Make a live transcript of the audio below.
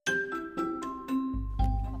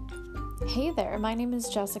Hey there, my name is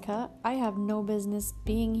Jessica. I have no business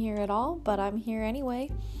being here at all, but I'm here anyway.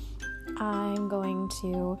 I'm going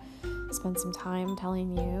to spend some time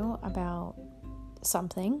telling you about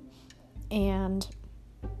something, and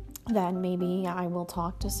then maybe I will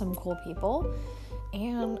talk to some cool people,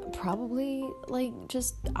 and probably,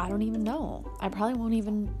 I don't even know. I probably won't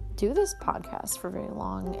even do this podcast for very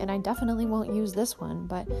long, and I definitely won't use this one,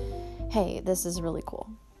 but hey, this is really cool.